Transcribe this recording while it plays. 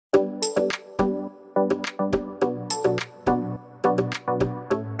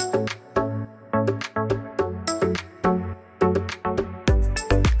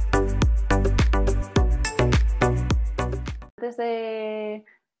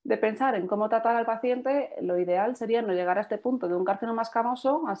de pensar en cómo tratar al paciente, lo ideal sería no llegar a este punto de un carcinoma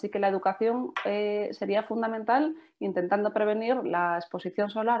escamoso, así que la educación sería fundamental, intentando prevenir la exposición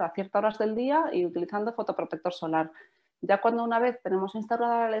solar a ciertas horas del día y utilizando fotoprotector solar. Ya cuando una vez tenemos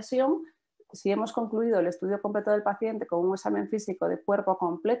instaurada la lesión, si hemos concluido el estudio completo del paciente con un examen físico de cuerpo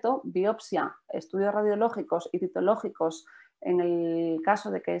completo, biopsia, estudios radiológicos y citológicos en el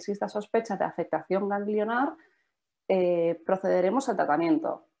caso de que exista sospecha de afectación ganglionar, procederemos al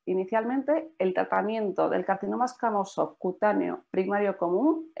tratamiento. Inicialmente, el tratamiento del carcinoma escamoso cutáneo primario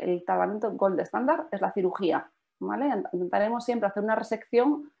común, el tratamiento gold estándar es la cirugía, ¿vale? Intentaremos siempre hacer una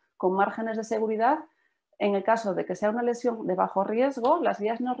resección con márgenes de seguridad. En el caso de que sea una lesión de bajo riesgo, las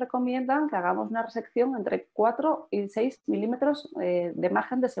guías nos recomiendan que hagamos una resección entre 4 y 6 milímetros de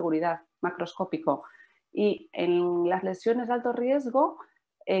margen de seguridad macroscópico. Y en las lesiones de alto riesgo,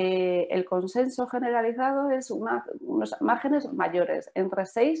 el consenso generalizado es unos márgenes mayores, entre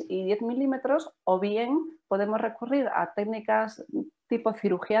 6 y 10 milímetros, o bien podemos recurrir a técnicas tipo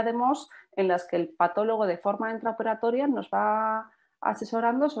cirugía de Mohs, en las que el patólogo de forma intraoperatoria nos va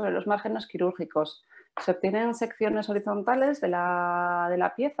asesorando sobre los márgenes quirúrgicos. Se obtienen secciones horizontales de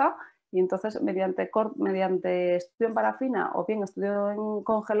la pieza y entonces mediante estudio en parafina o bien estudio en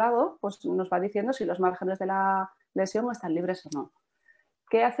congelado, pues nos va diciendo si los márgenes de la lesión están libres o no.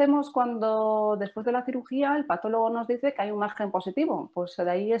 ¿Qué hacemos cuando después de la cirugía el patólogo nos dice que hay un margen positivo? Pues de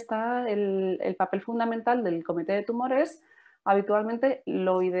ahí está el papel fundamental del comité de tumores. Habitualmente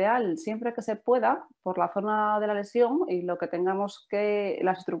lo ideal, siempre que se pueda, por la zona de la lesión y lo que tengamos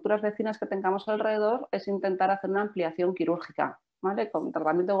las estructuras vecinas que tengamos alrededor, es intentar hacer una ampliación quirúrgica, ¿vale? Con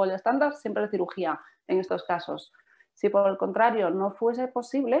tratamiento gold estándar, siempre cirugía en estos casos. Si por el contrario no fuese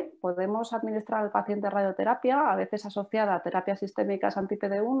posible, podemos administrar al paciente radioterapia, a veces asociada a terapias sistémicas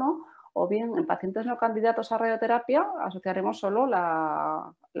anti-PD1, o bien en pacientes no candidatos a radioterapia asociaremos solo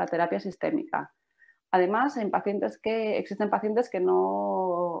la terapia sistémica. Además, existen pacientes que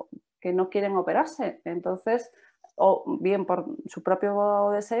no quieren operarse, entonces, o bien por su propio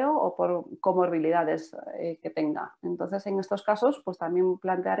deseo o por comorbilidades que tenga. Entonces, en estos casos, pues también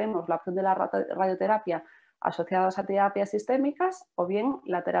plantearemos la opción de la radioterapia asociadas a terapias sistémicas o bien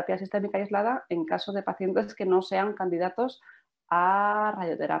la terapia sistémica aislada en caso de pacientes que no sean candidatos a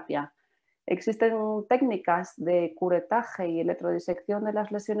radioterapia. Existen técnicas de curetaje y electrodisección de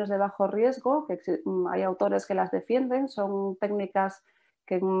las lesiones de bajo riesgo, que hay autores que las defienden, son técnicas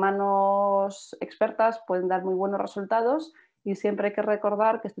que en manos expertas pueden dar muy buenos resultados y siempre hay que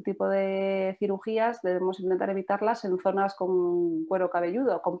recordar que este tipo de cirugías debemos intentar evitarlas en zonas con cuero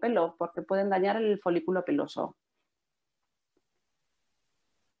cabelludo, con pelo, porque pueden dañar el folículo piloso.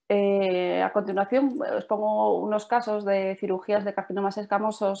 A continuación os pongo unos casos de cirugías de carcinomas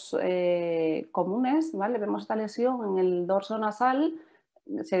escamosos comunes, ¿vale? Vemos esta lesión en el dorso nasal,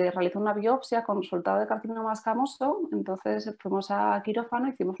 se realizó una biopsia con resultado de carcinoma escamoso, entonces fuimos a quirófano,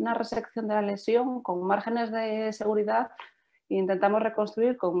 hicimos una resección de la lesión con márgenes de seguridad e intentamos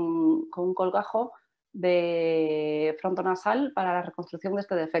reconstruir con un colgajo de frontonasal para la reconstrucción de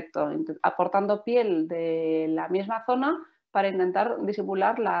este defecto, aportando piel de la misma zona para intentar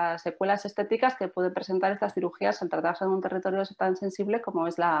disimular las secuelas estéticas que pueden presentar estas cirugías al tratarse de un territorio tan sensible como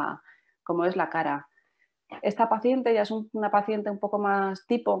es la cara. Esta paciente ya es una paciente un poco más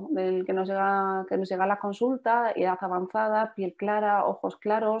tipo del que nos llega a la consulta, edad avanzada, piel clara, ojos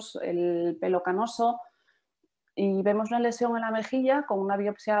claros, el pelo canoso, y vemos una lesión en la mejilla con una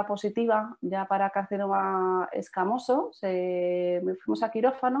biopsia positiva ya para carcinoma escamoso. Fuimos a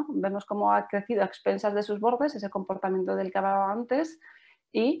quirófano, vemos cómo ha crecido a expensas de sus bordes, ese comportamiento del que hablaba antes,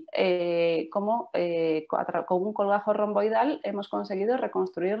 y cómo con un colgajo romboidal hemos conseguido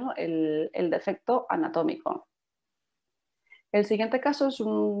reconstruir el defecto anatómico. El siguiente caso es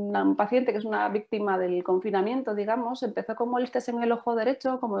un paciente que es una víctima del confinamiento, digamos. Empezó con molestias en el ojo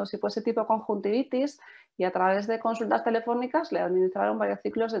derecho, como si fuese tipo conjuntivitis, y a través de consultas telefónicas le administraron varios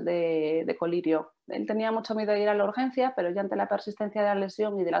ciclos de colirio. Él tenía mucho miedo de ir a la urgencia, pero ya ante la persistencia de la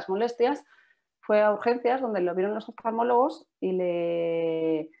lesión y de las molestias, fue a urgencias donde lo vieron los oftalmólogos y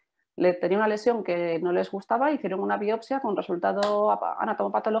le tenía una lesión que no les gustaba, hicieron una biopsia con resultado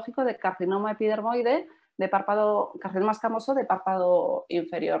anatomopatológico de carcinoma epidermoide de párpado, carcinoma escamoso de párpado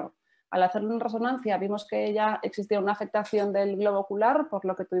inferior. Al hacerlo en resonancia vimos que ya existía una afectación del globo ocular, por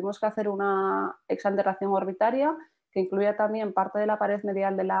lo que tuvimos que hacer una exanteración orbitaria que incluía también parte de la pared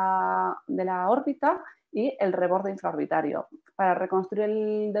medial de la órbita y el reborde infraorbitario. Para reconstruir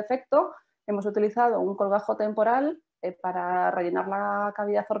el defecto hemos utilizado un colgajo temporal para rellenar la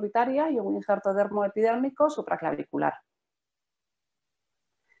cavidad orbitaria y un injerto dermoepidérmico supraclavicular.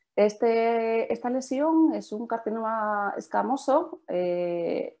 Esta lesión es un carcinoma escamoso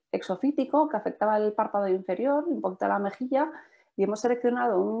exofítico que afectaba el párpado inferior, un poquito a la mejilla, y hemos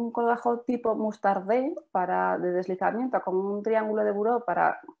seleccionado un colgajo tipo mustardé de deslizamiento con un triángulo de buró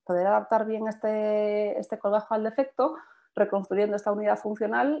para poder adaptar bien este colgajo al defecto, reconstruyendo esta unidad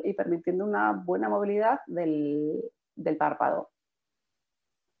funcional y permitiendo una buena movilidad del párpado.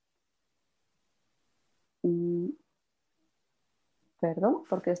 Perdón,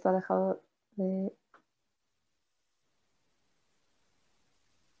 porque esto ha dejado de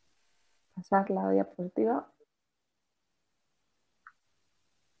pasar la diapositiva.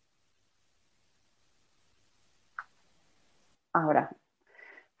 Ahora,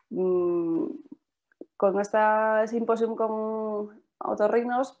 con esta simposium con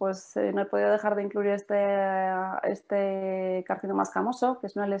otorrinos, pues no he podido dejar de incluir este carcinoma escamoso, que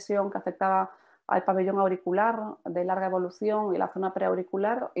es una lesión que afectaba al pabellón auricular de larga evolución y la zona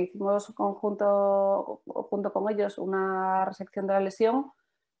preauricular. Hicimos junto con ellos una resección de la lesión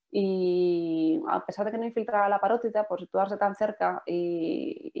y a pesar de que no infiltraba la parótida, por situarse tan cerca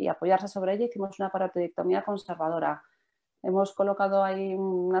y apoyarse sobre ella, hicimos una parotidiectomía conservadora. Hemos colocado ahí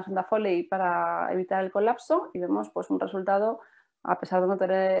una sonda Foley para evitar el colapso y vemos pues un resultado, a pesar de no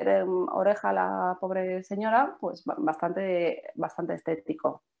tener oreja la pobre señora, pues bastante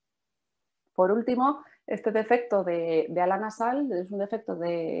estético. Por último, este defecto de ala nasal es un defecto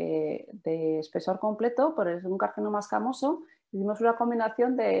de espesor completo, pero es un carcinoma escamoso. Hicimos una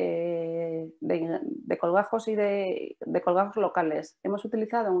combinación de colgajos y de colgajos locales. Hemos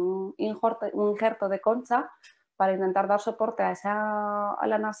utilizado un injerto de concha para intentar dar soporte a esa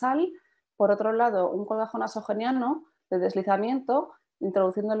ala nasal. Por otro lado, un colgajo nasogeniano de deslizamiento,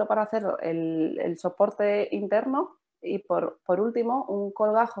 introduciéndolo para hacer el soporte interno. Y por último, un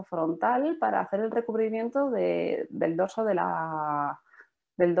colgajo frontal para hacer el recubrimiento del dorso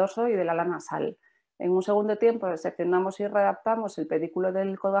y de la ala nasal. En un segundo tiempo seccionamos y readaptamos el pedículo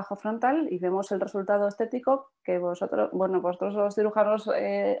del colgajo frontal y vemos el resultado estético que vosotros los cirujanos,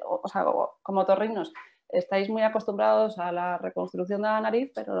 como otorrinos, estáis muy acostumbrados a la reconstrucción de la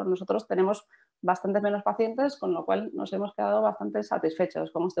nariz, pero nosotros tenemos bastante menos pacientes, con lo cual nos hemos quedado bastante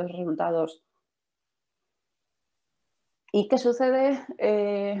satisfechos con estos resultados. ¿Y qué sucede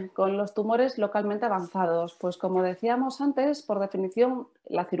con los tumores localmente avanzados? Pues como decíamos antes, por definición,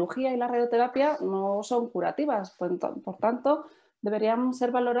 la cirugía y la radioterapia no son curativas, por tanto, deberían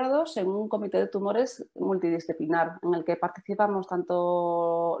ser valorados en un comité de tumores multidisciplinar, en el que participamos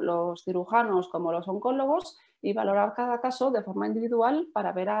tanto los cirujanos como los oncólogos y valorar cada caso de forma individual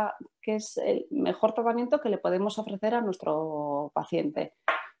para ver qué es el mejor tratamiento que le podemos ofrecer a nuestro paciente.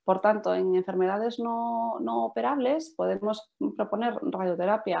 Por tanto, en enfermedades no operables podemos proponer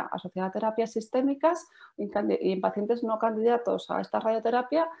radioterapia asociada a terapias sistémicas y en pacientes no candidatos a esta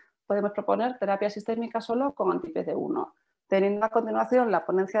radioterapia podemos proponer terapia sistémica solo con anti-PD1. Teniendo a continuación la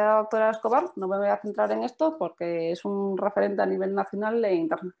ponencia de la doctora Escobar, no me voy a centrar en esto porque es un referente a nivel nacional e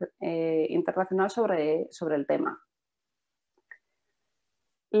internacional sobre el tema.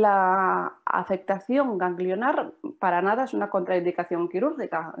 La afectación ganglionar para nada es una contraindicación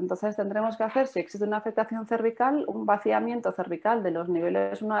quirúrgica. Entonces tendremos que hacer, si existe una afectación cervical, un vaciamiento cervical de los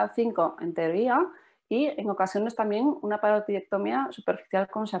niveles 1 a 5 en teoría y en ocasiones también una parotidiectomía superficial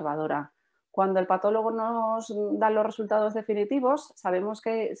conservadora. Cuando el patólogo nos da los resultados definitivos, sabemos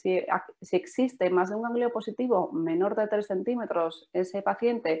que si existe más de un ganglio positivo menor de 3 centímetros, ese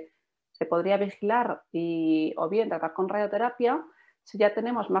paciente se podría vigilar o bien tratar con radioterapia. Si ya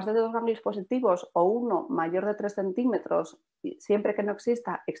tenemos más de 2 ganglios positivos o uno mayor de 3 centímetros, siempre que no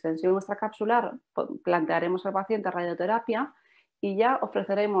exista extensión extracapsular, plantearemos al paciente radioterapia y ya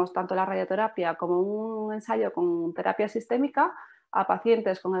ofreceremos tanto la radioterapia como un ensayo con terapia sistémica a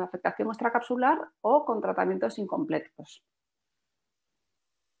pacientes con afectación extracapsular o con tratamientos incompletos.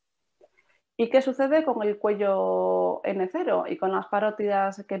 ¿Y qué sucede con el cuello N0 y con las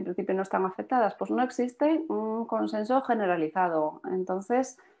parótidas que en principio no están afectadas? Pues no existe un consenso generalizado.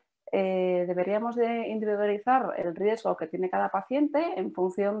 Entonces, deberíamos de individualizar el riesgo que tiene cada paciente en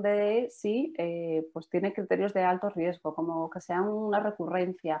función de si pues tiene criterios de alto riesgo, como que sea una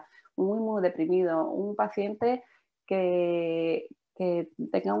recurrencia, muy deprimido, un paciente que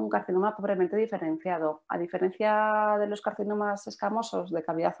tenga un carcinoma pobremente diferenciado. A diferencia de los carcinomas escamosos de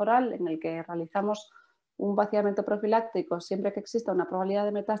cavidad oral, en el que realizamos un vaciamiento profiláctico siempre que exista una probabilidad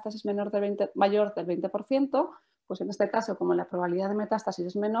de metástasis mayor del 20%, pues en este caso, como la probabilidad de metástasis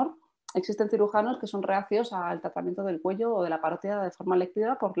es menor, existen cirujanos que son reacios al tratamiento del cuello o de la parótida de forma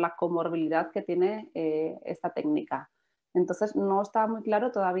electiva por la comorbilidad que tiene esta técnica. Entonces, no está muy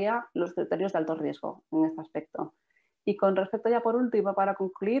claro todavía los criterios de alto riesgo en este aspecto. Y con respecto ya por último, para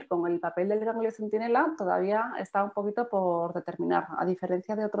concluir, con el papel del ganglio centinela todavía está un poquito por determinar, a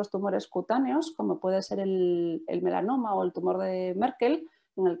diferencia de otros tumores cutáneos, como puede ser el melanoma o el tumor de Merkel,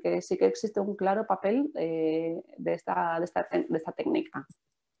 en el que sí que existe un claro papel de esta técnica.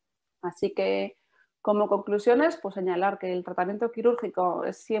 Así que, como conclusiones, pues señalar que el tratamiento quirúrgico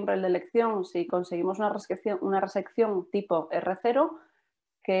es siempre el de elección si conseguimos una resección tipo R0,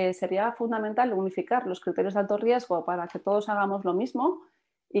 que sería fundamental unificar los criterios de alto riesgo para que todos hagamos lo mismo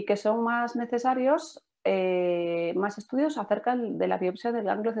y que son más necesarios más estudios acerca de la biopsia del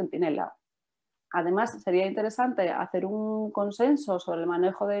ganglio centinela. Además, sería interesante hacer un consenso sobre el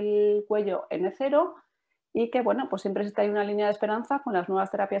manejo del cuello N0 y que, bueno, pues siempre existe ahí una línea de esperanza con las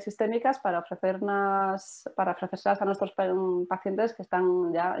nuevas terapias sistémicas para ofrecérselas a nuestros pacientes que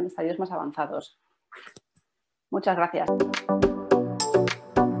están ya en estadios más avanzados. Muchas gracias.